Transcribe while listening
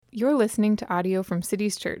You're listening to audio from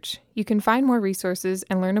Cities Church. You can find more resources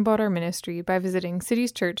and learn about our ministry by visiting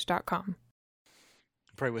citieschurch.com.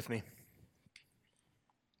 Pray with me.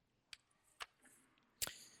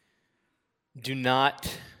 Do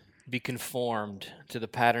not be conformed to the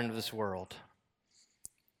pattern of this world,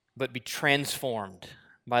 but be transformed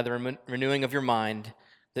by the renewing of your mind,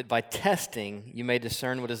 that by testing you may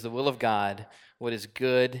discern what is the will of God, what is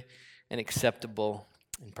good and acceptable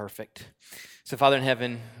and perfect. So, Father in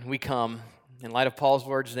heaven, we come in light of Paul's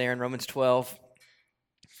words there in Romans 12.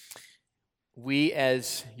 We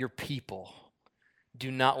as your people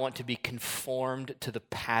do not want to be conformed to the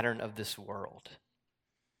pattern of this world.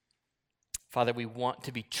 Father, we want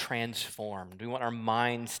to be transformed. We want our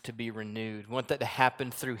minds to be renewed. We want that to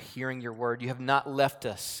happen through hearing your word. You have not left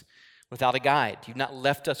us without a guide. You've not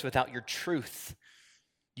left us without your truth.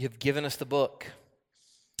 You have given us the book.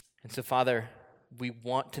 And so, Father, we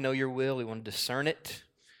want to know your will. We want to discern it.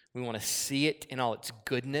 We want to see it in all its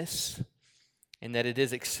goodness, and that it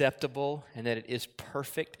is acceptable and that it is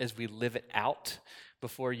perfect as we live it out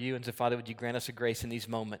before you. And so, Father, would you grant us a grace in these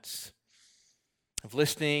moments of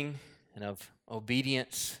listening and of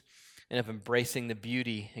obedience and of embracing the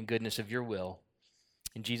beauty and goodness of your will.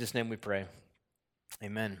 In Jesus' name we pray.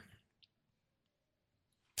 Amen.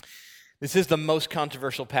 This is the most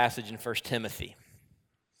controversial passage in 1 Timothy.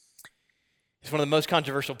 It's one of the most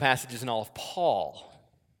controversial passages in all of Paul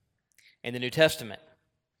and the New Testament.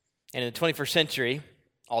 And in the 21st century,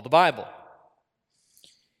 all the Bible.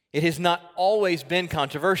 It has not always been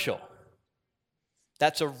controversial.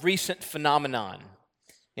 That's a recent phenomenon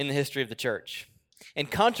in the history of the church.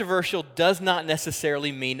 And controversial does not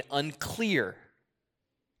necessarily mean unclear.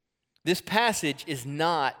 This passage is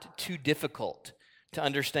not too difficult to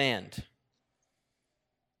understand.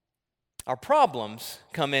 Our problems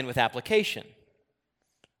come in with application,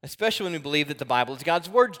 especially when we believe that the Bible is God's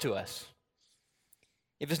word to us.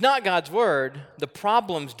 If it's not God's word, the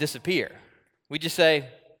problems disappear. We just say,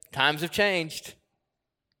 times have changed.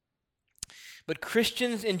 But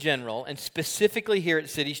Christians in general, and specifically here at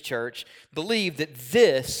Cities Church, believe that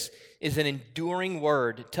this is an enduring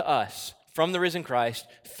word to us from the risen Christ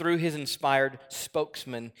through his inspired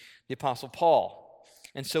spokesman, the Apostle Paul.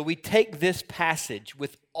 And so we take this passage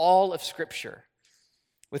with all of Scripture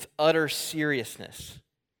with utter seriousness.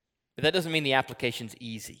 But that doesn't mean the application's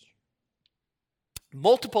easy.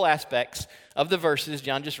 Multiple aspects of the verses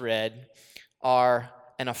John just read are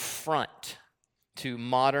an affront to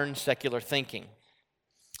modern secular thinking.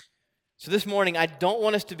 So this morning, I don't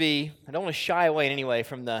want to shy away in any way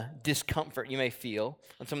from the discomfort you may feel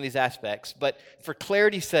on some of these aspects, but for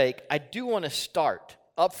clarity's sake, I do want to start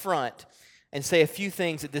up front and say a few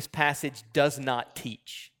things that this passage does not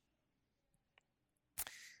teach.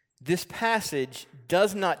 This passage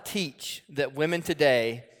does not teach that women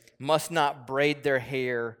today must not braid their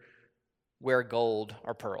hair, wear gold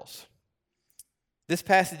or pearls. This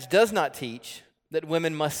passage does not teach that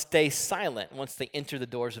women must stay silent once they enter the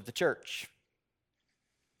doors of the church.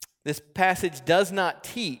 This passage does not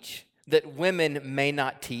teach that women may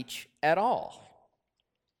not teach at all.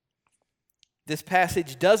 This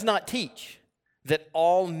passage does not teach that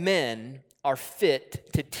all men are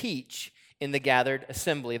fit to teach in the gathered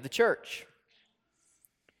assembly of the church.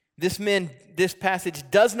 This passage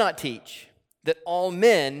does not teach that all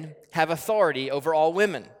men have authority over all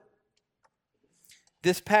women.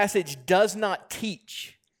 This passage does not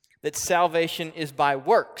teach that salvation is by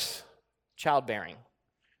works, childbearing,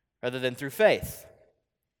 rather than through faith.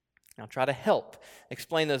 I'll try to help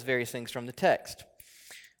explain those various things from the text.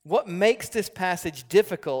 What makes this passage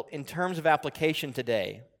difficult in terms of application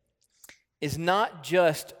today is not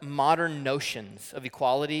just modern notions of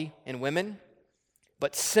equality in women,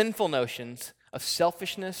 but sinful notions of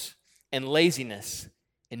selfishness and laziness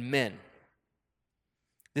in men.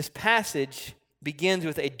 This passage begins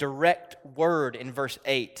with a direct word in verse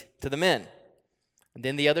 8 to the men. And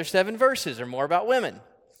then the other 7 verses are more about women.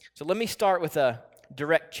 So let me start with a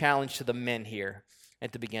direct challenge to the men here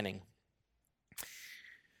at the beginning.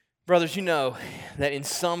 Brothers, you know that in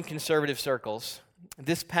some conservative circles,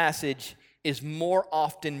 this passage is more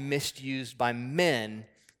often misused by men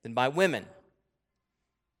than by women.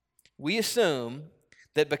 We assume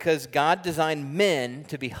that because God designed men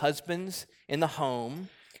to be husbands in the home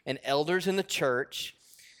and elders in the church,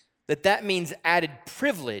 that means added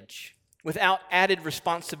privilege without added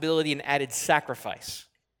responsibility and added sacrifice.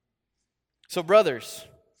 So brothers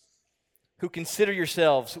who consider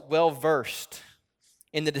yourselves well-versed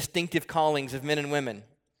in the distinctive callings of men and women,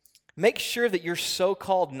 make sure that your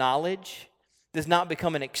so-called knowledge does not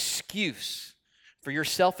become an excuse for your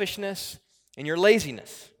selfishness and your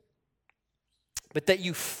laziness. but that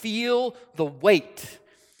you feel the weight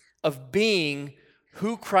of being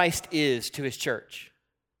who Christ is to his church.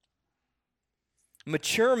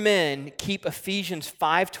 Mature men keep Ephesians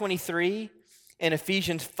 5:23 and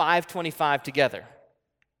Ephesians 5:25 together.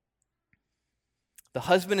 The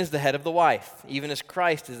husband is the head of the wife, even as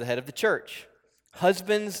Christ is the head of the church.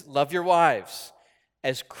 Husbands, love your wives,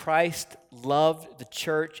 as Christ loved the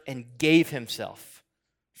church and gave himself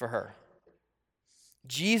for her.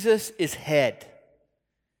 Jesus is head,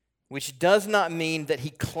 which does not mean that he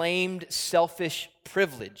claimed selfish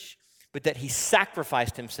privilege, but that he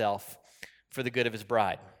sacrificed himself for the good of his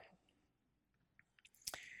bride.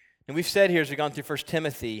 And we've said here as we've gone through 1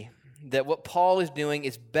 Timothy that what Paul is doing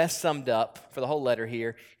is best summed up for the whole letter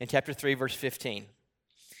here in chapter 3, verse 15.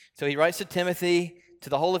 So he writes to Timothy, to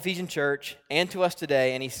the whole Ephesian church, and to us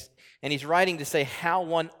today, and he's writing to say how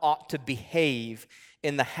one ought to behave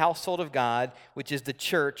in the household of God, which is the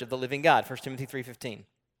church of the living God, 1 Timothy 3:15.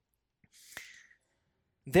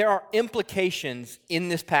 There are implications in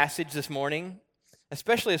this passage this morning,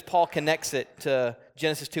 especially as Paul connects it to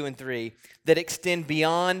Genesis 2 and 3, that extend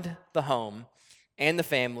beyond the home and the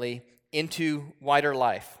family into wider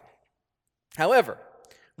life. However,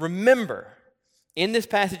 remember, in this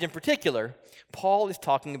passage in particular, Paul is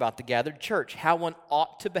talking about the gathered church, how one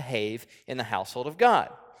ought to behave in the household of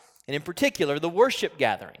God. And in particular, the worship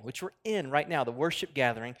gathering, which we're in right now. The worship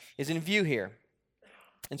gathering is in view here.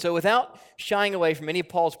 And so without shying away from any of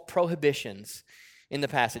Paul's prohibitions in the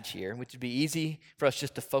passage here, which would be easy for us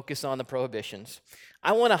just to focus on the prohibitions,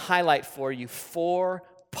 I want to highlight for you 4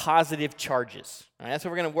 positive charges. All right, that's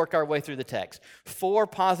what we're going to work our way through the text. 4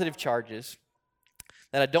 positive charges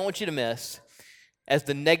that I don't want you to miss as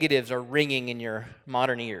the negatives are ringing in your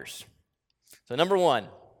modern ears. So number 1,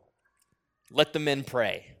 let the men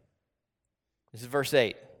pray. This is verse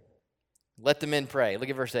 8. Let the men pray. Look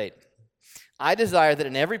at verse 8. I desire that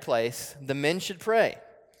in every place the men should pray,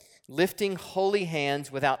 lifting holy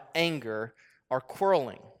hands without anger or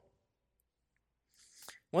quarreling.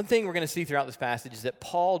 One thing we're going to see throughout this passage is that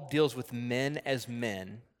Paul deals with men as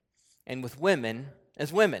men and with women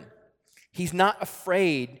as women. He's not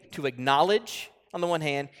afraid to acknowledge, on the one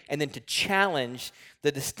hand, and then to challenge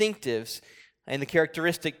the distinctives and the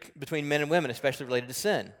characteristic between men and women, especially related to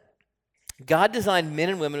sin. God designed men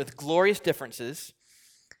and women with glorious differences,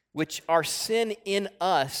 which our sin in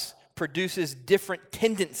us produces different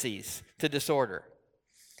tendencies to disorder.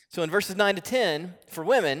 So in verses 9 to 10, for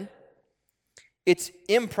women, it's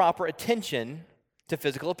improper attention to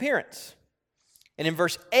physical appearance. And in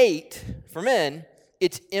verse 8, for men,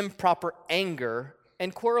 it's improper anger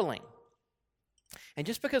and quarreling. And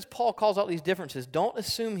just because Paul calls out these differences, don't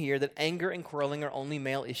assume here that anger and quarreling are only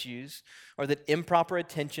male issues or that improper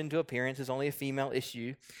attention to appearance is only a female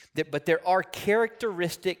issue. But there are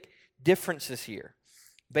characteristic differences here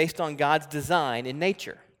based on God's design in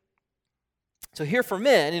nature. So here for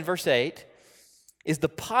men, in verse 8, is the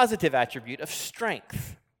positive attribute of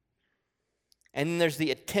strength. And then there's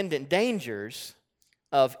the attendant dangers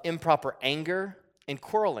of improper anger and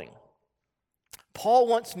quarreling. Paul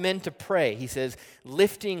wants men to pray, he says,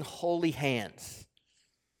 lifting holy hands.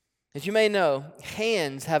 As you may know,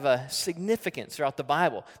 hands have a significance throughout the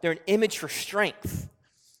Bible. They're an image for strength.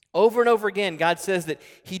 Over and over again, God says that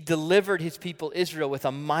he delivered his people Israel with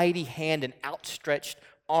a mighty hand and outstretched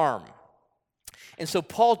arm. And so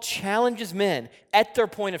Paul challenges men at their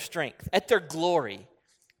point of strength, at their glory.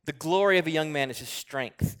 The glory of a young man is his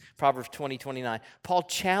strength, Proverbs 20:29. Paul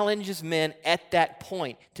challenges men at that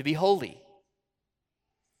point to be holy.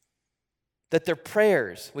 That their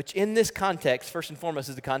prayers, which in this context, first and foremost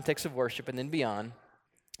is the context of worship and then beyond,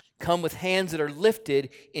 come with hands that are lifted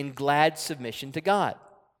in glad submission to God.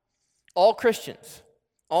 All Christians,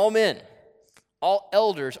 all men, all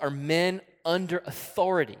elders are men under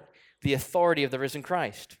authority, the authority of the risen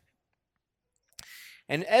Christ.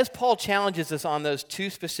 And as Paul challenges us on those 2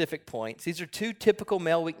 specific points, these are 2 typical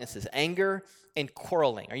male weaknesses, anger and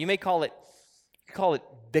quarreling. Or you may call it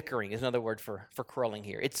bickering is another word for quarreling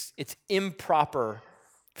here. It's improper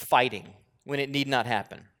fighting when it need not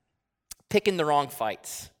happen. Picking the wrong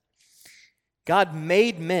fights. God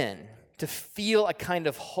made men to feel a kind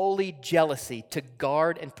of holy jealousy to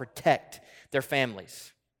guard and protect their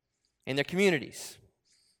families and their communities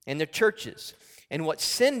and their churches. And what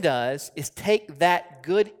sin does is take that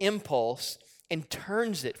good impulse and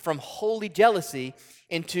turns it from holy jealousy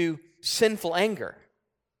into sinful anger.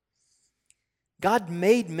 God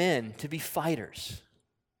made men to be fighters,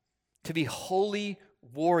 to be holy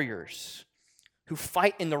warriors who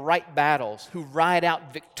fight in the right battles, who ride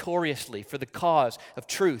out victoriously for the cause of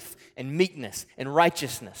truth and meekness and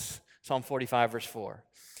righteousness. Psalm 45, verse 4.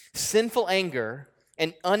 Sinful anger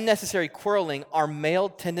and unnecessary quarreling are male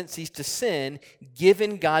tendencies to sin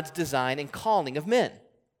given God's design and calling of men.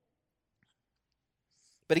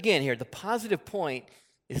 But again, here, the positive point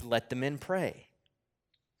is let the men pray.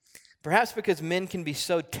 Perhaps because men can be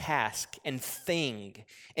so task and thing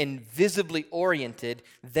and visibly oriented,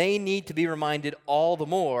 they need to be reminded all the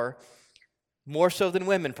more so than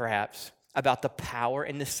women perhaps, about the power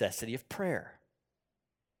and necessity of prayer.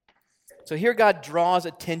 So here God draws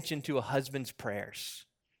attention to a husband's prayers.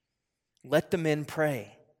 Let the men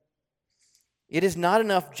pray. It is not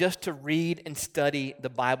enough just to read and study the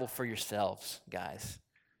Bible for yourselves, guys.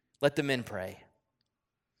 Let the men pray.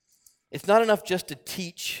 It's not enough just to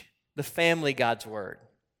teach the family God's word.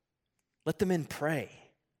 Let the men pray.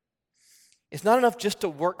 It's not enough just to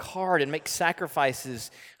work hard and make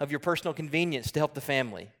sacrifices of your personal convenience to help the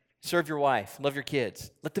family. Serve your wife, love your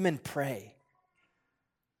kids. Let the men pray.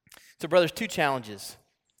 So, brothers, 2 challenges.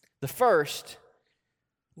 The first,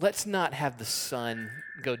 let's not have the sun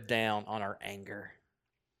go down on our anger.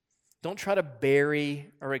 Don't try to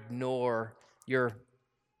bury or ignore your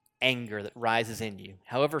anger that rises in you,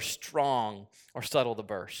 however strong or subtle the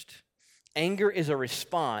burst. Anger is a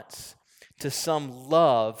response to some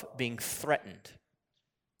love being threatened.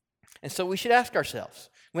 And so we should ask ourselves,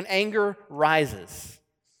 when anger rises,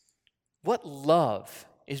 what love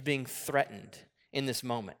is being threatened in this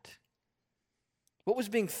moment? What was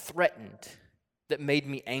being threatened that made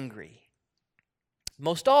me angry?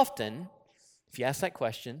 Most often, if you ask that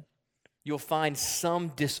question, you'll find some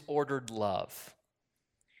disordered love.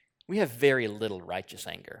 We have very little righteous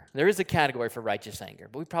anger. There is a category for righteous anger,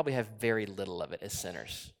 but we probably have very little of it as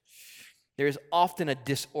sinners. There is often a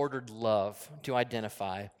disordered love to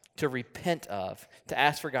identify, to repent of, to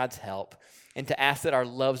ask for God's help, and to ask that our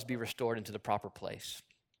loves be restored into the proper place.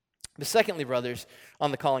 But secondly, brothers,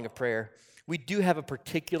 on the calling of prayer, we do have a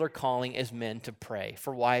particular calling as men to pray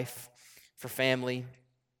for wife, for family.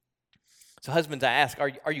 So husbands, I ask,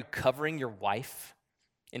 are you covering your wife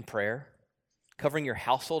in prayer? Covering your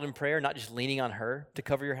household in prayer, not just leaning on her to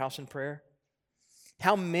cover your house in prayer?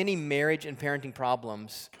 How many marriage and parenting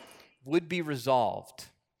problems would be resolved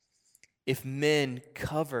if men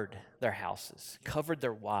covered their houses, covered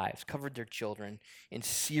their wives, covered their children in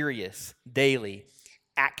serious, daily,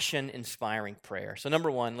 action-inspiring prayer? So number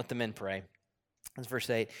 1, let the men pray. That's verse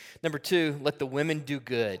 8. Number 2, let the women do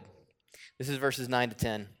good. This is verses 9 to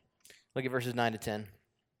 10. Look at verses 9 to 10.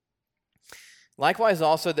 Likewise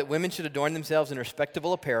also that women should adorn themselves in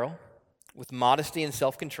respectable apparel, with modesty and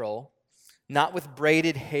self-control, not with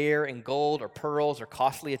braided hair and gold or pearls or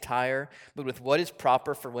costly attire, but with what is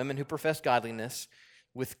proper for women who profess godliness,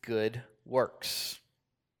 with good works.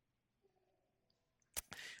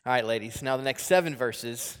 All right, ladies, now the next 7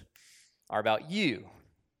 verses are about you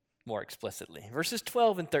more explicitly. Verses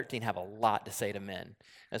 12 and 13 have a lot to say to men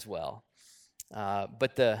as well.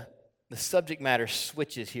 But the subject matter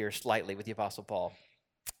switches here slightly with the Apostle Paul.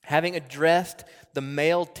 Having addressed the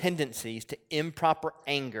male tendencies to improper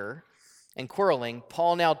anger and quarreling,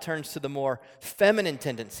 Paul now turns to the more feminine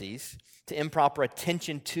tendencies to improper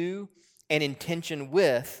attention to and intention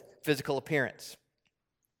with physical appearance.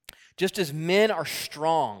 Just as men are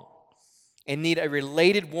strong and need a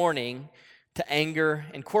related warning to anger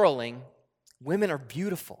and quarreling, women are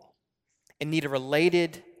beautiful and need a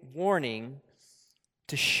related warning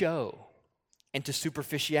to show and to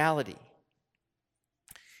superficiality.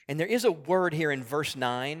 And there is a word here in verse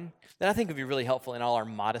 9 that I think would be really helpful in all our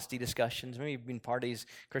modesty discussions. Maybe you've been part of these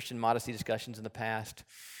Christian modesty discussions in the past.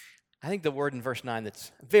 I think the word in verse 9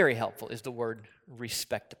 that's very helpful is the word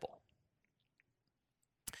respectable.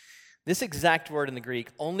 This exact word in the Greek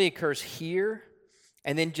only occurs here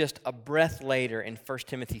and then just a breath later in 1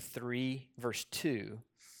 Timothy 3, verse 2,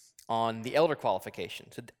 on the elder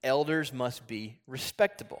qualifications. The elders must be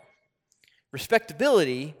respectable.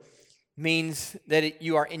 Respectability means that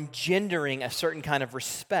you are engendering a certain kind of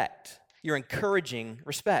respect. You're encouraging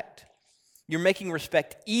respect. You're making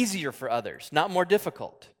respect easier for others, not more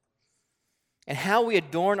difficult. And how we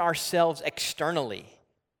adorn ourselves externally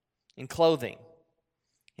in clothing,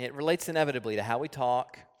 it relates inevitably to how we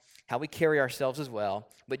talk, how we carry ourselves as well,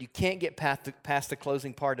 but you can't get past the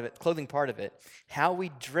clothing part of it. How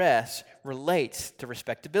we dress relates to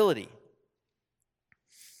respectability.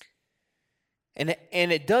 And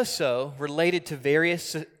it does so related to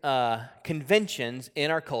various conventions in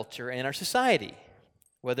our culture and our society,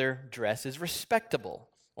 whether dress is respectable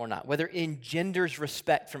or not, whether it engenders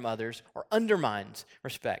respect from others or undermines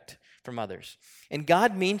respect from others. And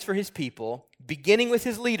God means for his people, beginning with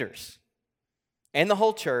his leaders and the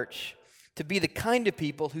whole church, to be the kind of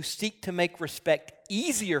people who seek to make respect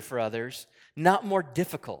easier for others, not more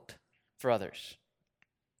difficult for others.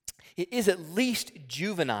 It is at least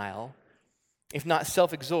juvenile, if not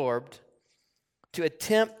self-absorbed, to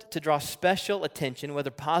attempt to draw special attention,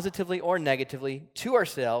 whether positively or negatively, to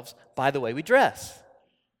ourselves by the way we dress.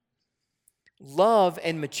 Love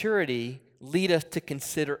and maturity lead us to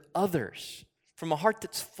consider others from a heart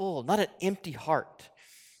that's full, not an empty heart,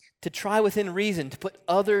 to try within reason to put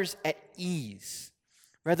others at ease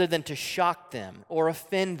rather than to shock them or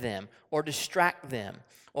offend them or distract them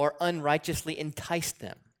or unrighteously entice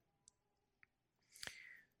them.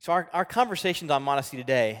 So our conversations on modesty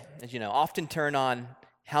today, as you know, often turn on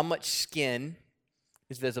how much skin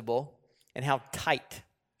is visible and how tight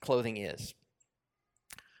clothing is.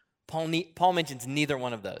 Paul mentions neither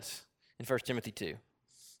one of those in 1 Timothy 2.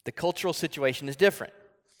 The cultural situation is different.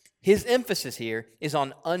 His emphasis here is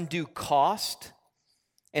on undue cost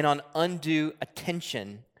and on undue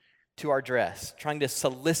attention to our dress, trying to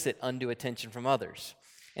solicit undue attention from others.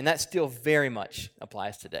 And that still very much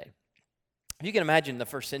applies today. If you can imagine the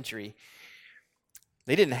first century,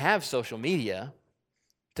 they didn't have social media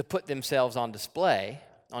to put themselves on display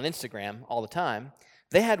on Instagram all the time.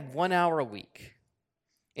 They had 1 hour a week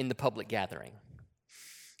in the public gathering.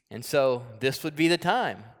 And so this would be the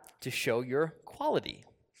time to show your quality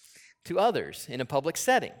to others in a public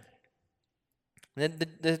setting.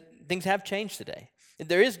 The things have changed today.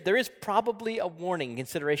 There is probably a warning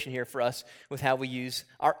consideration here for us with how we use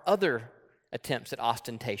our other attempts at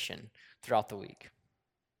ostentation throughout the week.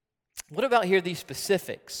 What about here these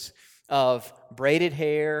specifics of braided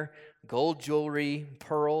hair, gold jewelry,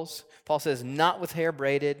 pearls? Paul says, not with hair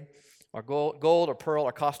braided, or gold or pearl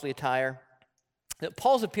or costly attire.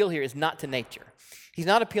 Paul's appeal here is not to nature. He's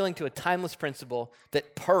not appealing to a timeless principle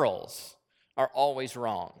that pearls are always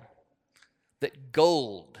wrong, that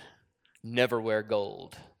gold, never wear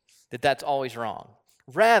gold, that's always wrong.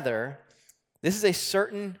 Rather, this is a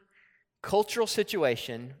certain cultural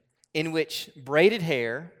situation in which braided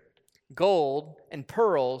hair, gold, and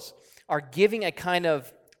pearls are giving a kind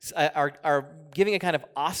of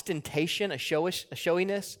ostentation, a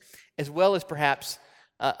showiness, as well as perhaps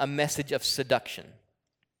a message of seduction.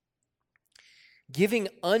 Giving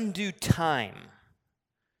undue time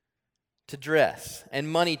to dress and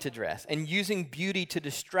money to dress, and using beauty to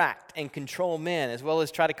distract and control men, as well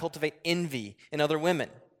as try to cultivate envy in other women.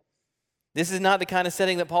 This is not the kind of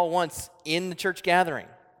setting that Paul wants in the church gathering.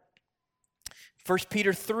 1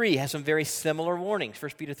 Peter 3 has some very similar warnings.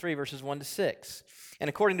 1 Peter 3, verses 1 to 6. And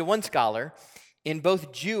according to one scholar, in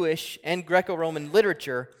both Jewish and Greco-Roman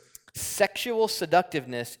literature, sexual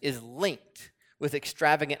seductiveness is linked with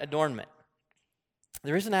extravagant adornment.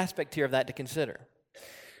 There is an aspect here of that to consider.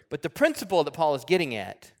 But the principle that Paul is getting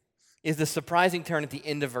at is the surprising turn at the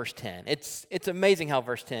end of verse 10. It's amazing how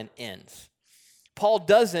verse 10 ends. Paul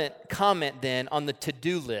doesn't comment then on the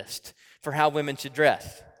to-do list for how women should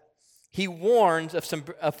dress. He warns of some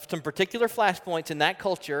particular flashpoints in that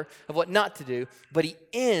culture of what not to do, but he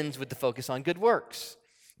ends with the focus on good works.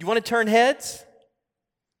 You want to turn heads?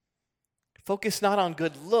 Focus not on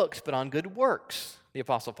good looks, but on good works, the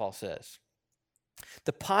Apostle Paul says.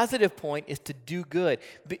 The positive point is to do good.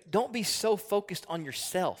 Don't be so focused on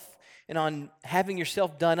yourself and on having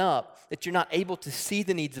yourself done up that you're not able to see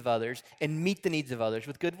the needs of others and meet the needs of others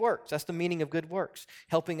with good works. That's the meaning of good works,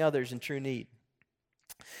 helping others in true need.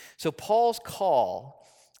 So Paul's call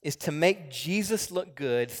is to make Jesus look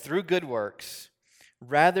good through good works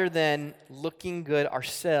rather than looking good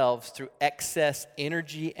ourselves through excess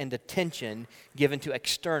energy and attention given to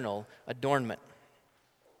external adornment.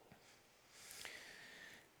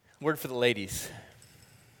 Word for the ladies.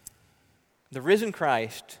 The risen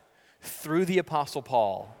Christ, through the Apostle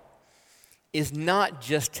Paul, is not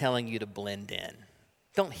just telling you to blend in.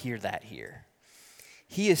 Don't hear that here.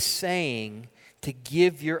 He is saying to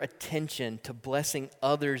give your attention to blessing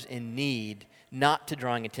others in need, not to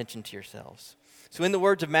drawing attention to yourselves. So in the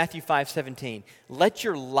words of Matthew 5:17, let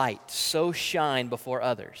your light so shine before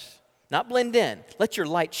others. Not blend in. Let your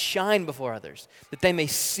light shine before others, that they may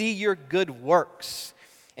see your good works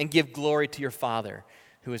and give glory to your Father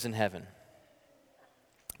who is in heaven.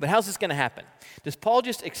 But how's this going to happen? Does Paul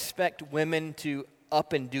just expect women to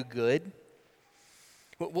up and do good?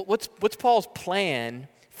 What's Paul's plan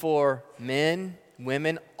for men,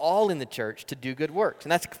 women, all in the church to do good works?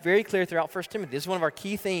 And that's very clear throughout 1 Timothy. This is one of our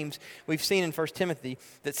key themes we've seen in 1 Timothy,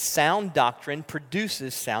 that sound doctrine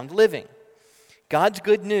produces sound living. God's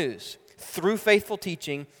good news, through faithful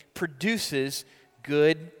teaching, produces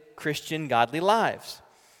good Christian, godly lives.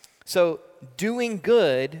 So doing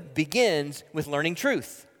good begins with learning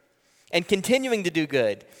truth. And continuing to do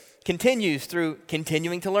good continues through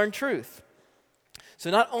continuing to learn truth. So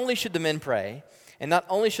not only should the men pray, and not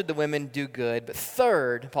only should the women do good, but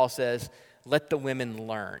third, Paul says, let the women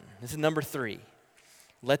learn. This is number 3.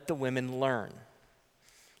 Let the women learn.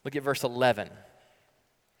 Look at verse 11.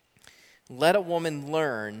 Let a woman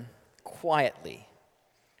learn quietly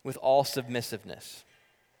with all submissiveness.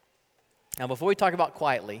 Now, before we talk about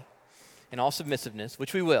quietly and all submissiveness,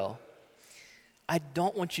 which we will, I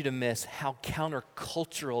don't want you to miss how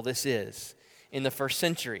countercultural this is in the first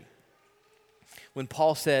century when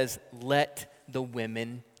Paul says, let the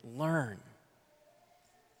women learn.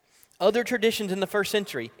 Other traditions in the first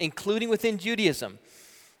century, including within Judaism,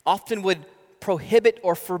 often would prohibit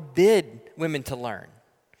or forbid women to learn,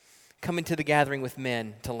 coming to the gathering with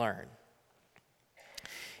men to learn.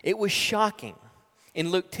 It was shocking in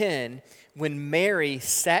Luke 10 when Mary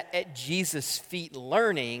sat at Jesus' feet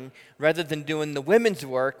learning rather than doing the women's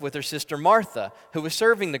work with her sister Martha, who was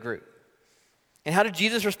serving the group. And how did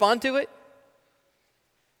Jesus respond to it?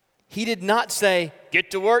 He did not say,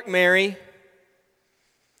 get to work, Mary.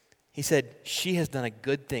 He said, she has done a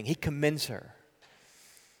good thing. He commends her.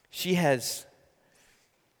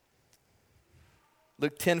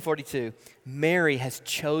 Luke 10:42, Mary has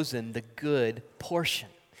chosen the good portion.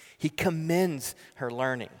 He commends her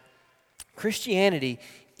learning. Christianity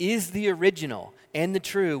is the original and the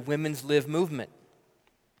true women's live movement.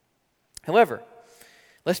 However,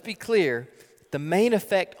 let's be clear, the main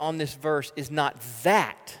effect on this verse is not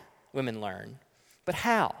that women learn, but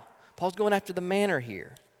how. Paul's going after the manner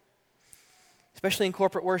here, especially in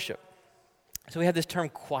corporate worship. So we have this term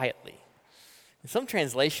quietly. And some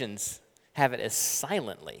translations have it as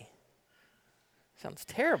silently. Sounds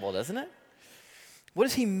terrible, doesn't it? What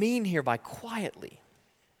does he mean here by quietly?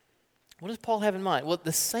 What does Paul have in mind? Well,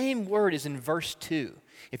 the same word is in verse 2.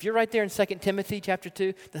 If you're right there in 2 Timothy chapter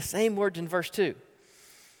 2, the same word's in verse 2.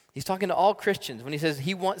 He's talking to all Christians when he says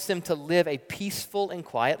he wants them to live a peaceful and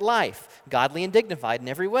quiet life, godly and dignified in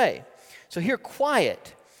every way. So here,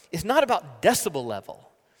 quiet is not about decibel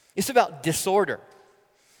level. It's about disorder.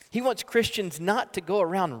 He wants Christians not to go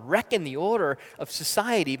around wrecking the order of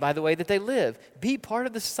society by the way that they live. Be part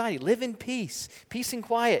of the society. Live in peace. Peace and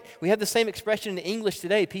quiet. We have the same expression in English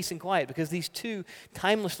today, peace and quiet, because these two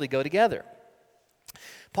timelessly go together.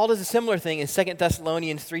 Paul does a similar thing in 2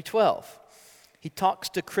 Thessalonians 3:12. He talks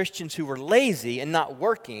to Christians who were lazy and not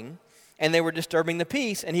working, and they were disturbing the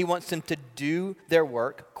peace, and he wants them to do their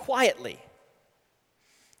work quietly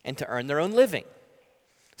and to earn their own living.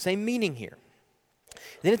 Same meaning here.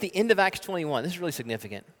 Then at the end of Acts 21, this is really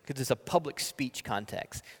significant because it's a public speech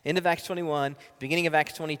context. End of Acts 21, beginning of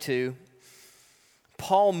Acts 22,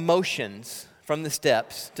 Paul motions from the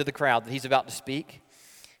steps to the crowd that he's about to speak,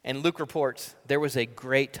 and Luke reports there was a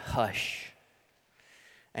great hush.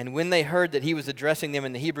 And when they heard that he was addressing them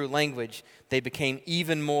in the Hebrew language, they became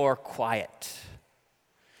even more quiet.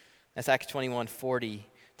 That's Acts 21, 40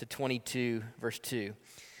 to 22, verse 2.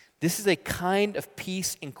 This is a kind of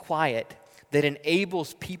peace and quiet that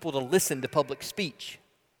enables people to listen to public speech,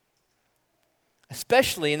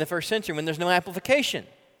 especially in the first century when there's no amplification.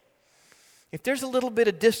 If there's a little bit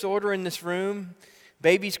of disorder in this room,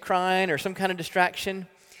 babies crying or some kind of distraction,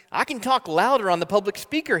 I can talk louder on the public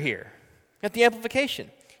speaker here at the amplification.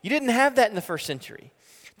 You didn't have that in the first century.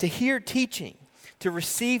 To hear teaching, to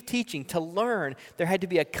receive teaching, to learn, there had to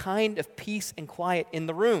be a kind of peace and quiet in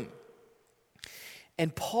the room.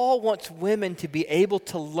 And Paul wants women to be able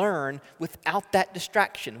to learn without that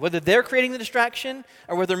distraction, whether they're creating the distraction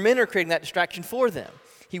or whether men are creating that distraction for them.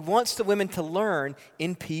 He wants the women to learn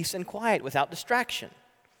in peace and quiet without distraction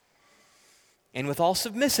and with all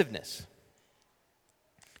submissiveness.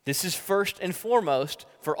 This is first and foremost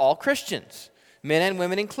for all Christians, men and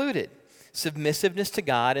women included, submissiveness to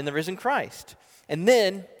God and the risen Christ. And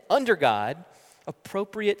then, under God,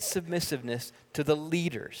 appropriate submissiveness to the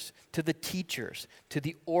leaders, to the teachers, to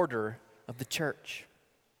the order of the church.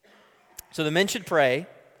 So the men should pray,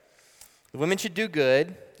 the women should do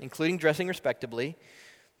good, including dressing respectably,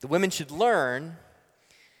 the women should learn,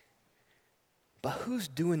 but who's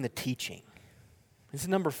doing the teaching? This is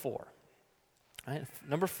number 4. Right?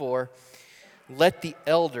 Number 4, let the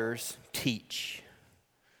elders teach.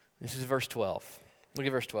 This is verse 12. Look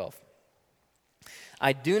at verse 12.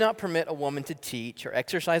 I do not permit a woman to teach or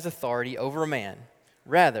exercise authority over a man.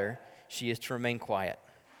 Rather, she is to remain quiet.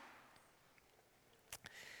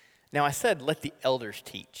 Now, I said, let the elders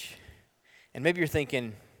teach. And maybe you're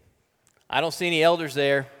thinking, I don't see any elders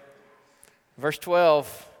there. Verse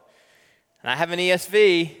 12, and I have an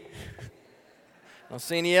ESV. I don't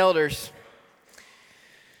see any elders.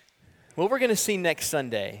 What we're going to see next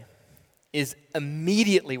Sunday is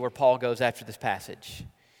immediately where Paul goes after this passage.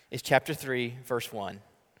 Is chapter 3, verse 1.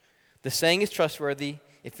 The saying is trustworthy.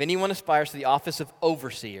 If anyone aspires to the office of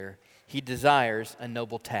overseer, he desires a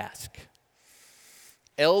noble task.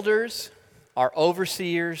 Elders are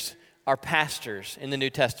overseers, are pastors in the New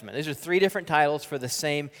Testament. These are three different titles for the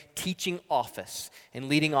same teaching office and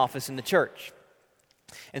leading office in the church.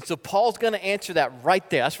 And so Paul's going to answer that right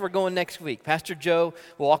there. That's where we're going next week. Pastor Joe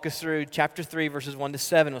will walk us through chapter 3, verses 1 to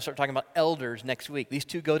 7. We'll start talking about elders next week. These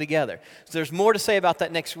two go together. So there's more to say about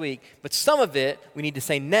that next week, but some of it we need to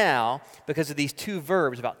say now because of these two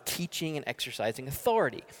verbs about teaching and exercising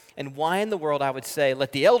authority. And why in the world I would say,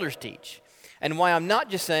 let the elders teach, and why I'm not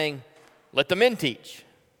just saying, let the men teach.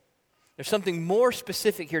 There's something more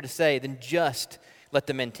specific here to say than just let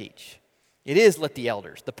the men teach. It is let the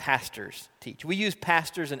elders, the pastors, teach. We use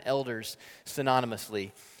pastors and elders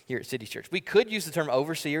synonymously here at City Church. We could use the term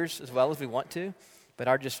overseers as well if we want to, but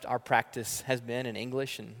our practice has been in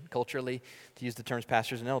English and culturally to use the terms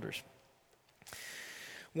pastors and elders.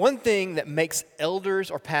 One thing that makes elders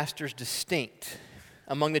or pastors distinct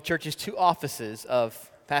among the church's two offices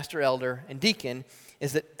of pastor, elder, and deacon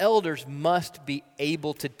is that elders must be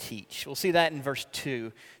able to teach. We'll see that in verse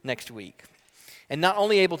 2 next week. And not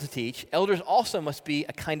only able to teach, elders also must be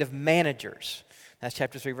a kind of managers. That's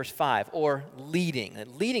chapter 3, verse 5, or leading.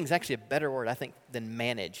 Leading is actually a better word, I think, than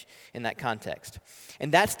manage in that context.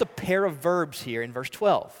 And that's the pair of verbs here in verse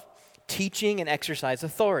 12. Teaching and exercise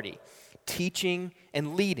authority. Teaching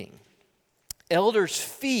and leading. Elders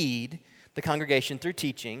feed the congregation through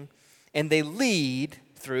teaching, and they lead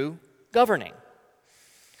through governing.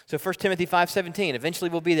 So 1 Timothy 5:17, eventually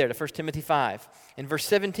we'll be there to 1 Timothy 5. And verse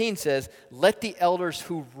 17 says, let the elders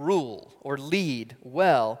who rule or lead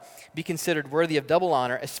well be considered worthy of double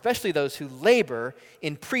honor, especially those who labor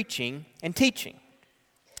in preaching and teaching.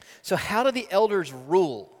 So how do the elders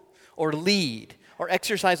rule or lead or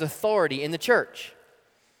exercise authority in the church?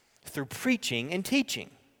 Through preaching and teaching.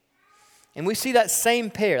 And we see that same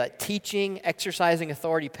pair, that teaching, exercising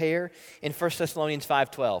authority pair in 1 Thessalonians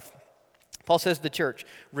 5:12. Paul says to the church,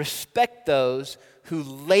 respect those who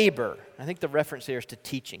labor. I think the reference here is to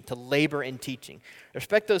teaching, to labor in teaching.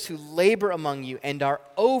 Respect those who labor among you and are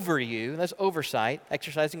over you, that's oversight,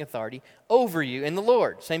 exercising authority, over you in the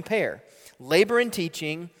Lord, same pair. Labor in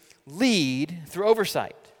teaching, lead through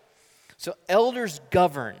oversight. So elders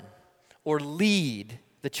govern or lead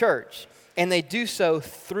the church, and they do so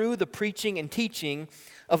through the preaching and teaching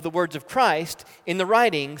of the words of Christ in the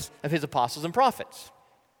writings of his apostles and prophets.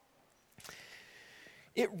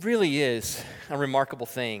 It really is a remarkable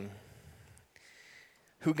thing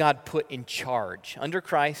who God put in charge, under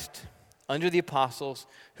Christ, under the apostles,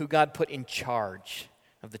 who God put in charge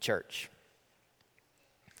of the church.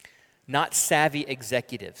 Not savvy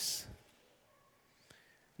executives,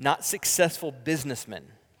 not successful businessmen,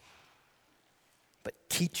 but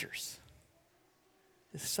teachers.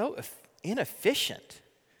 It's so inefficient.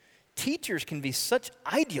 Teachers can be such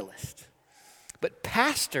idealists, but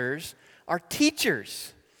pastors are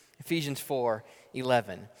teachers, Ephesians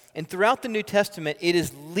 4:11. And throughout the New Testament, it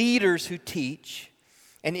is leaders who teach,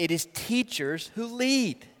 and it is teachers who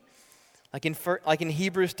lead. Like in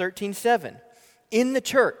Hebrews 13:7. In the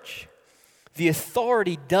church, the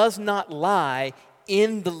authority does not lie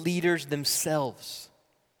in the leaders themselves.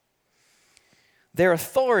 Their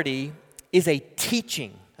authority is a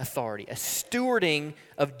teaching authority, a stewarding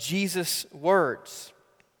of Jesus' words.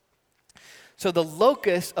 So the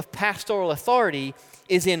locus of pastoral authority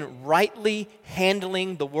is in rightly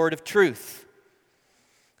handling the word of truth.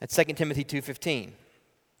 That's 2 Timothy 2:15.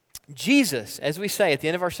 Jesus, as we say at the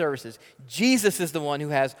end of our services, Jesus is the one who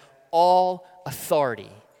has all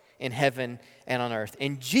authority in heaven and on earth.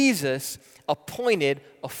 And Jesus appointed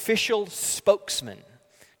official spokesmen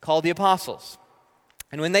called the apostles.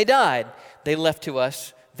 And when they died, they left to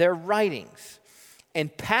us their writings.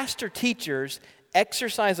 And pastor teachers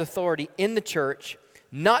exercise authority in the church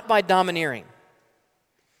not by domineering,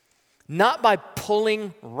 not by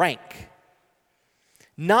pulling rank,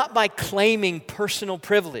 not by claiming personal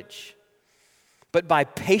privilege, but by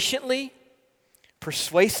patiently,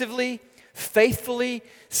 persuasively, faithfully,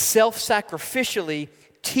 self-sacrificially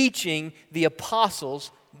teaching the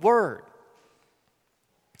apostles' word.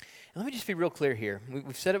 And let me just be real clear here.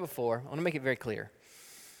 We've said it before. I want to make it very clear.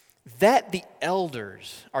 That the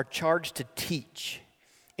elders are charged to teach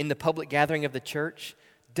in the public gathering of the church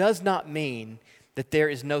does not mean that there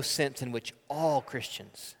is no sense in which all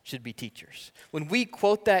Christians should be teachers. When we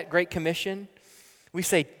quote that Great Commission, we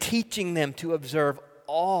say teaching them to observe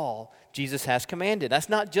all Jesus has commanded. That's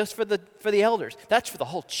not just for the elders. That's for the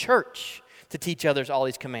whole church to teach others all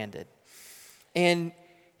he's commanded. And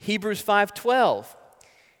Hebrews 5:12,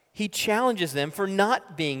 he challenges them for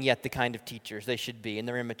not being yet the kind of teachers they should be in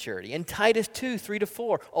their immaturity. In Titus 2,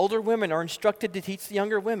 3-4, older women are instructed to teach the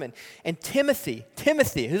younger women. And Timothy,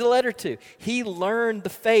 who's the letter to, he learned the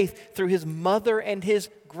faith through his mother and his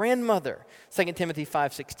grandmother. 2 Timothy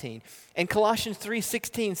 5:16. And Colossians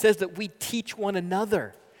 3:16 says that we teach one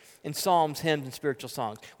another in psalms, hymns, and spiritual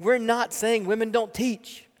songs. We're not saying women don't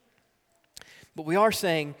teach, but we are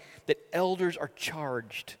saying that elders are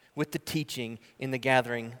charged with the teaching in the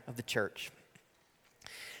gathering of the church.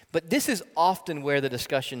 But this is often where the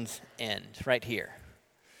discussions end, right here.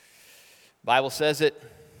 Bible says it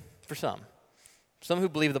for some. Some who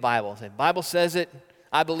believe the Bible say, Bible says it,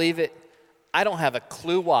 I believe it. I don't have a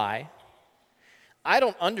clue why. I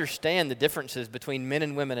don't understand the differences between men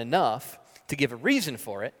and women enough to give a reason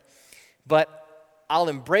for it, but I'll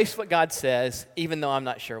embrace what God says even though I'm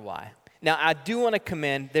not sure why. Now, I do want to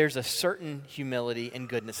commend, there's a certain humility and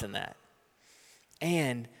goodness in that.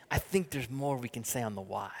 And I think there's more we can say on the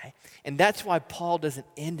why. And that's why Paul doesn't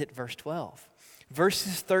end at verse 12.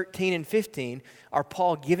 Verses 13 and 15 are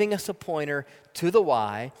Paul giving us a pointer to the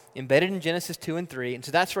why, embedded in Genesis 2 and 3. And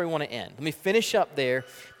so that's where we want to end. Let me finish up there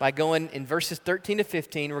by going in verses 13 to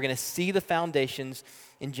 15. We're going to see the foundations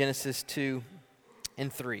in Genesis 2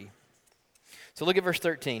 and 3. So look at verse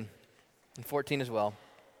 13 and 14 as well.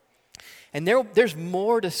 And there's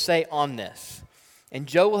more to say on this. And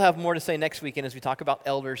Joe will have more to say next weekend as we talk about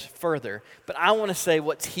elders further. But I want to say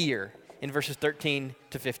what's here in verses 13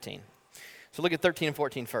 to 15. So look at 13 and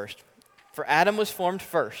 14 first. For Adam was formed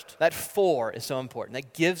first. That for is so important.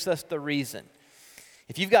 That gives us the reason.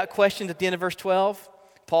 If you've got questions at the end of verse 12,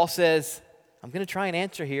 Paul says, I'm going to try and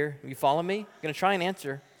answer here. You follow me? I'm going to try and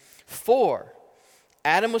answer. For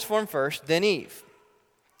Adam was formed first, then Eve.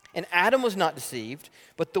 And Adam was not deceived,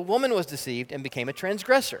 but the woman was deceived and became a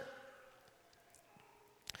transgressor.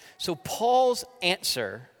 So Paul's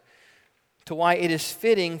answer to why it is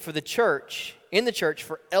fitting for the church, in the church,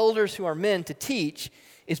 for elders who are men to teach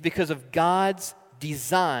is because of God's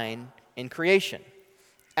design in creation.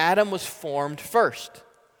 Adam was formed first,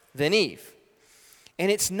 then Eve.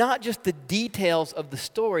 And it's not just the details of the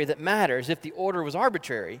story that matters if the order was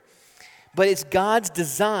arbitrary, but it's God's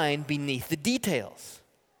design beneath the details.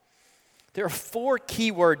 There are 4 key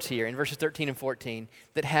words here in verses 13 and 14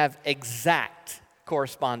 that have exact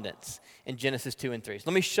correspondence in Genesis 2 and 3. So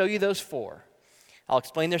let me show you those 4. I'll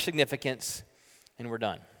explain their significance, and we're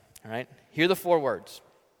done. All right? Here are the 4 words.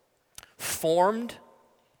 Formed,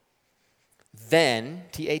 then,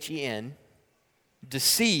 T-H-E-N,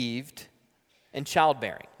 deceived, and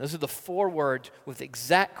childbearing. Those are the 4 words with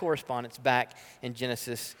exact correspondence back in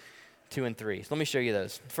Genesis 2 and 3. So let me show you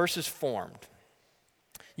those. First is formed.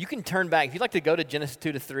 You can turn back. If you'd like to go to Genesis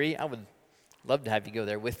 2 to 3, I would love to have you go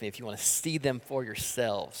there with me if you want to see them for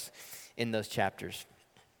yourselves in those chapters.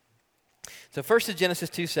 So first is Genesis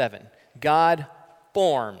 2:7. God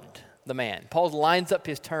formed the man. Paul lines up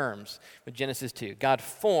his terms with Genesis 2. God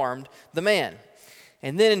formed the man.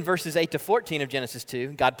 And then in verses 8 to 14 of Genesis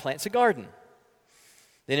 2, God plants a garden.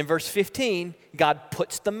 Then in verse 15, God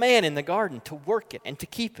puts the man in the garden to work it and to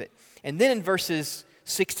keep it. And then in verses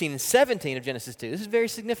 16 and 17 of Genesis 2, this is very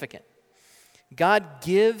significant. God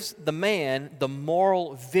gives the man the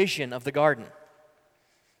moral vision of the garden.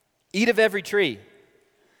 Eat of every tree,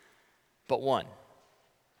 but one.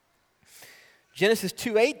 Genesis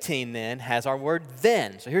 2:18 then has our word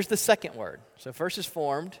then. So here's the second word. So first is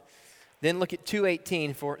formed, then look at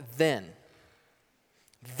 2:18 for then.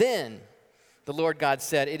 Then the Lord God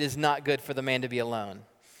said, it is not good for the man to be alone.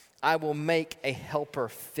 I will make a helper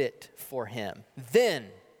fit for him. Then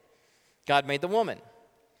God made the woman.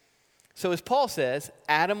 So as Paul says,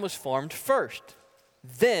 Adam was formed first,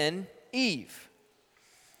 then Eve.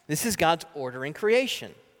 This is God's order in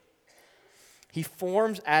creation. He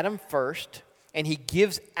forms Adam first, and he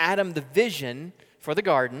gives Adam the vision for the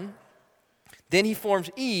garden. Then he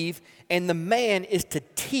forms Eve, and the man is to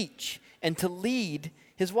teach and to lead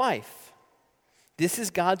his wife. This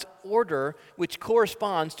is God's order, which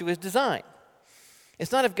corresponds to his design.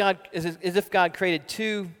 It's not as if God created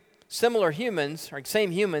 2 similar humans, or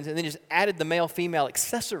same humans, and then just added the male-female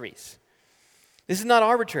accessories. This is not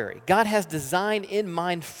arbitrary. God has design in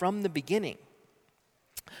mind from the beginning.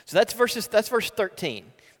 So that's verse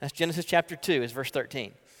 13. That's Genesis chapter 2 is verse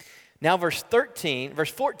 13. Now verse 14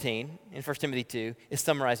 in 1 Timothy 2 is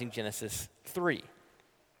summarizing Genesis 3.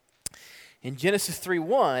 In Genesis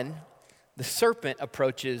 3:1, the serpent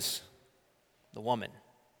approaches the woman.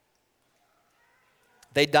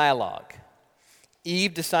 They dialogue.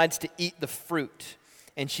 Eve decides to eat the fruit,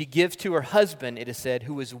 and she gives to her husband, it is said,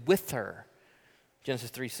 who is with her.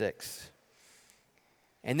 Genesis 3:6.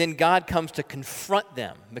 And then God comes to confront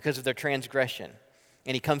them because of their transgression.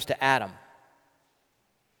 And he comes to Adam.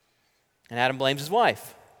 And Adam blames his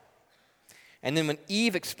wife. And then when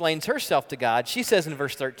Eve explains herself to God, she says in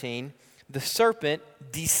verse 13, the serpent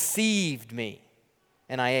deceived me,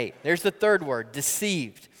 and I ate. There's the third word,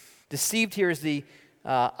 deceived. Deceived here is the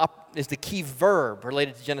key verb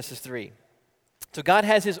related to Genesis 3. So God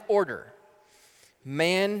has his order.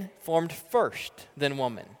 Man formed first, then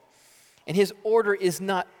woman. And his order is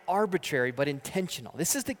not arbitrary, but intentional.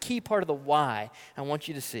 This is the key part of the why I want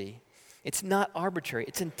you to see. It's not arbitrary,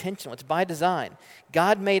 it's intentional, it's by design.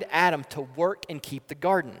 God made Adam to work and keep the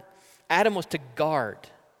garden. Adam was to guard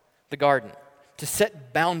the garden, to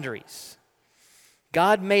set boundaries.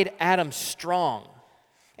 God made Adam strong,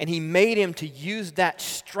 and he made him to use that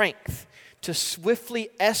strength to swiftly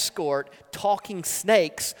escort talking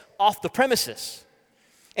snakes off the premises.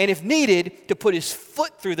 And if needed, to put his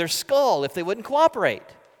foot through their skull if they wouldn't cooperate.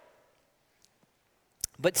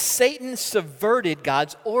 But Satan subverted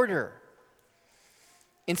God's order.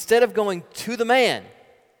 Instead of going to the man,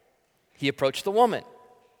 he approached the woman.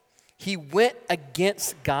 He went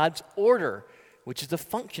against God's order, which is the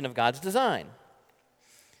function of God's design.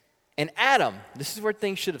 And Adam, this is where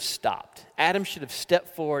things should have stopped. Adam should have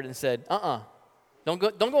stepped forward and said, don't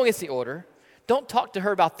go against the order. Don't talk to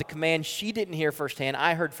her about the command she didn't hear firsthand,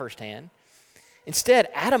 I heard firsthand. Instead,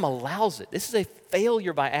 Adam allows it. This is a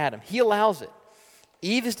failure by Adam. He allows it.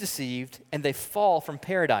 Eve is deceived, and they fall from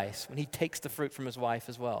paradise when he takes the fruit from his wife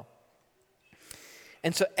as well.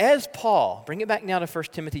 And so as Paul, bring it back now to 1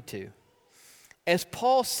 Timothy 2, as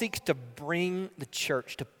Paul seeks to bring the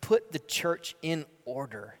church, to put the church in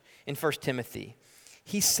order in 1 Timothy,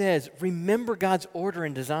 he says, remember God's order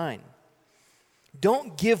and design.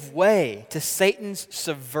 Don't give way to Satan's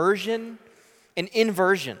subversion and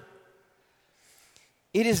inversion.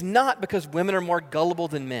 It is not because women are more gullible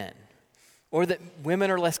than men, or that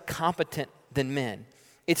women are less competent than men.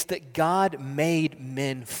 It's that God made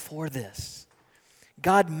men for this.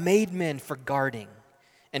 God made men for guarding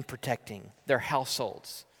and protecting their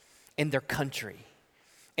households and their country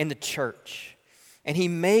and the church. And he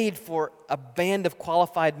made for a band of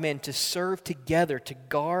qualified men to serve together to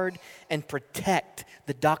guard and protect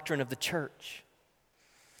the doctrine of the church,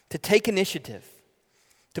 to take initiative,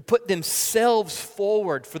 to put themselves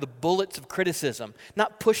forward for the bullets of criticism,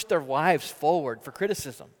 not push their wives forward for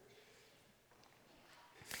criticism.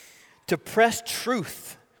 To press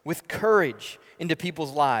truth with courage into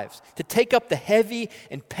people's lives, to take up the heavy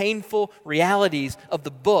and painful realities of the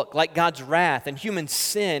book, like God's wrath and human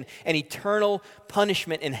sin and eternal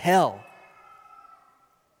punishment in hell.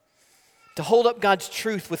 To hold up God's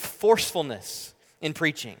truth with forcefulness in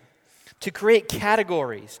preaching, to create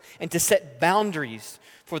categories and to set boundaries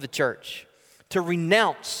for the church, to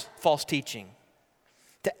renounce false teaching,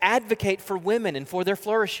 to advocate for women and for their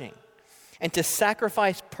flourishing, and to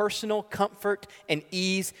sacrifice personal comfort and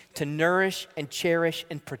ease to nourish and cherish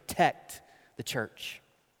and protect the church.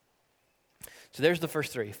 So there's the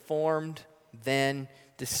first three: formed, then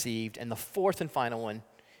deceived. And the fourth and final one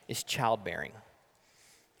is childbearing.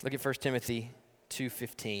 Look at 1 Timothy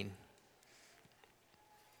 2:15.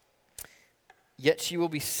 Yet she will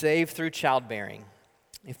be saved through childbearing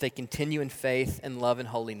if they continue in faith and love and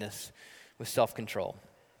holiness with self-control.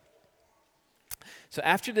 So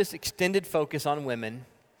after this extended focus on women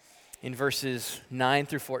in verses 9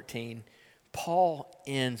 through 14, Paul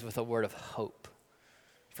ends with a word of hope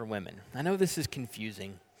for women. I know this is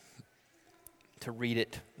confusing to read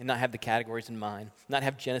it and not have the categories in mind, not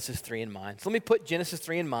have Genesis 3 in mind. So let me put Genesis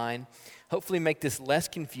 3 in mind, hopefully make this less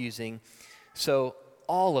confusing so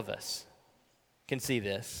all of us can see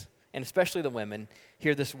this, and especially the women,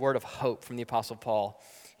 hear this word of hope from the Apostle Paul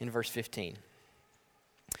in verse 15.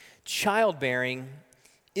 Childbearing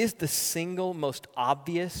is the single most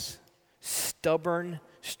obvious, stubborn,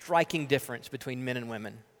 striking difference between men and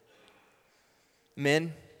women.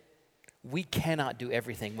 Men, we cannot do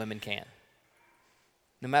everything women can,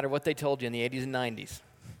 no matter what they told you in the 80s and 90s.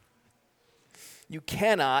 You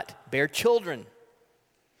cannot bear children.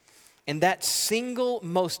 And that single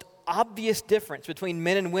most obvious difference between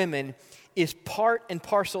men and women is part and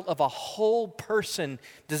parcel of a whole person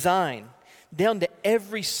design, down to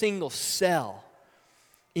every single cell,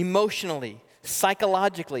 emotionally,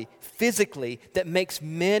 psychologically, physically, that makes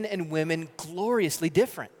men and women gloriously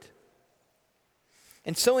different.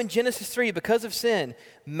 And so in Genesis 3, because of sin,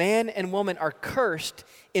 man and woman are cursed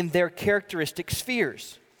in their characteristic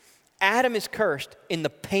spheres. Adam is cursed in the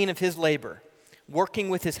pain of his labor, working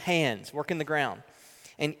with his hands, working the ground.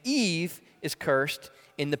 And Eve is cursed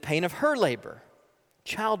in the pain of her labor,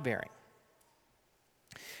 childbearing.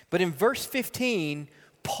 But in verse 15,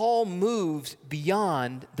 Paul moves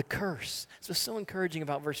beyond the curse. That's what's so encouraging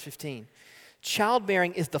about verse 15.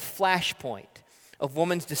 Childbearing is the flashpoint of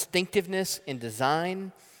woman's distinctiveness in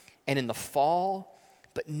design and in the fall,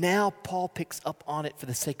 but now Paul picks up on it for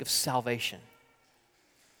the sake of salvation.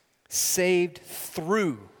 Saved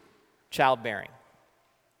through childbearing.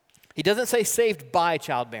 He doesn't say saved by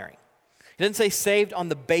childbearing. He doesn't say saved on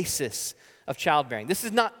the basis of childbearing. This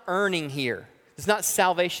is not earning here. This is not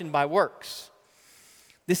salvation by works.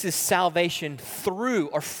 This is salvation through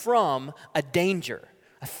or from a danger,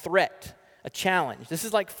 a threat, a challenge. This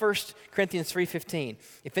is like 1 Corinthians 3:15.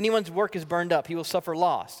 If anyone's work is burned up, he will suffer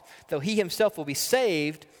loss, though he himself will be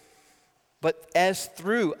saved, but as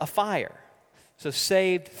through a fire. So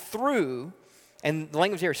saved through, and the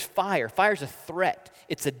language here is fire. Fire is a threat.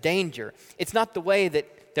 It's a danger. It's not the way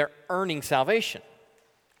that they're earning salvation.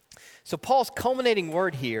 So Paul's culminating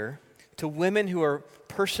word here to women who are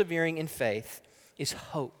persevering in faith is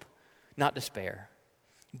hope, not despair.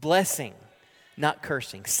 Blessing, not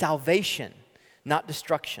cursing. Salvation, not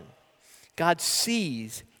destruction. God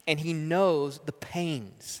sees and he knows the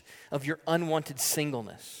pains of your unwanted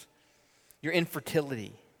singleness, your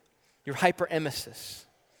infertility, your hyperemesis,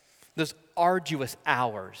 those arduous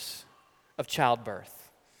hours of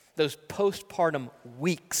childbirth, those postpartum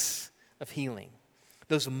weeks of healing,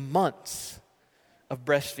 those months of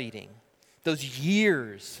breastfeeding, those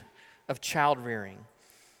years of child rearing,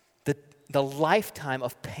 the lifetime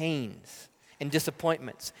of pains and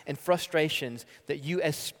disappointments and frustrations that you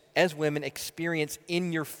as women experience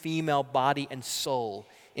in your female body and soul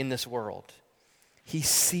in this world. He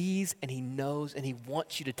sees and he knows and he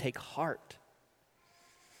wants you to take heart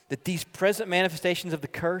that these present manifestations of the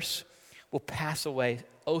curse will pass away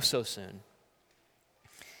oh so soon.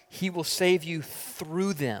 He will save you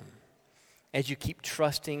through them as you keep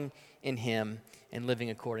trusting in him and living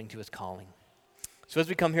according to his calling. So as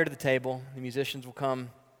we come here to the table, the musicians will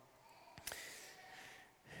come.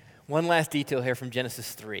 One last detail here from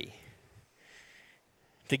Genesis 3.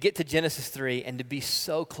 To get to Genesis 3 and to be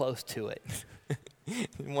so close to it, I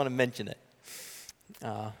want to mention it.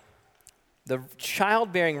 The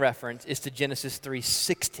childbearing reference is to Genesis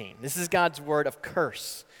 3:16. This is God's word of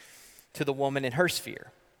curse to the woman in her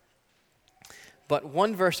sphere. But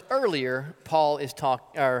one verse earlier, God is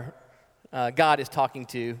talking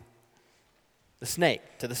to the snake,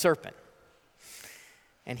 to the serpent.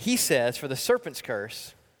 And he says, for the serpent's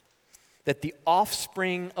curse, that the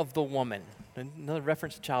offspring of the woman, another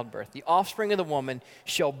reference to childbirth, the offspring of the woman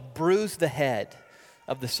shall bruise the head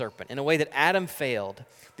of the serpent. In a way that Adam failed,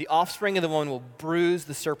 the offspring of the woman will bruise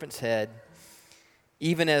the serpent's head,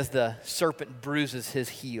 even as the serpent bruises his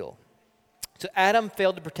heel. So Adam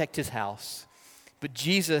failed to protect his house, but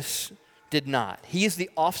Jesus did not. He is the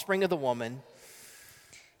offspring of the woman,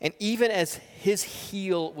 and even as his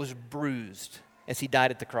heel was bruised as he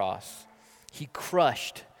died at the cross, he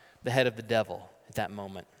crushed the head of the devil at that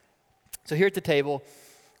moment. So here at the table,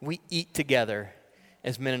 we eat together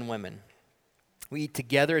as men and women. We eat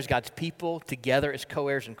together as God's people, together as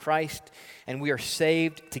co-heirs in Christ, and we are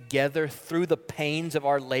saved together through the pains of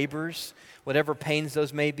our labors, whatever pains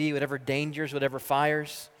those may be, whatever dangers, whatever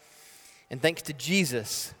fires. And thanks to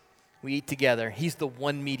Jesus, we eat together. He's the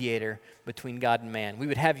one mediator between God and man. We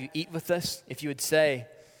would have you eat with us if you would say,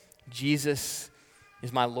 Jesus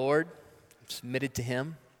is my Lord. I'm submitted to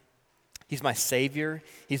him. He's my Savior.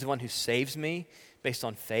 He's the one who saves me based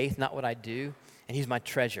on faith, not what I do. And he's my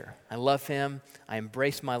treasure. I love him. I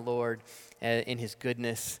embrace my Lord in his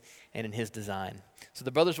goodness and in his design. So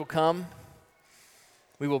the brothers will come.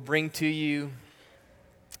 We will bring to you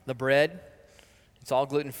the bread. It's all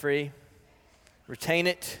gluten-free. Retain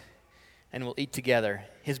it, and we'll eat together.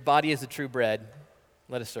 His body is the true bread.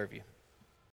 Let us serve you.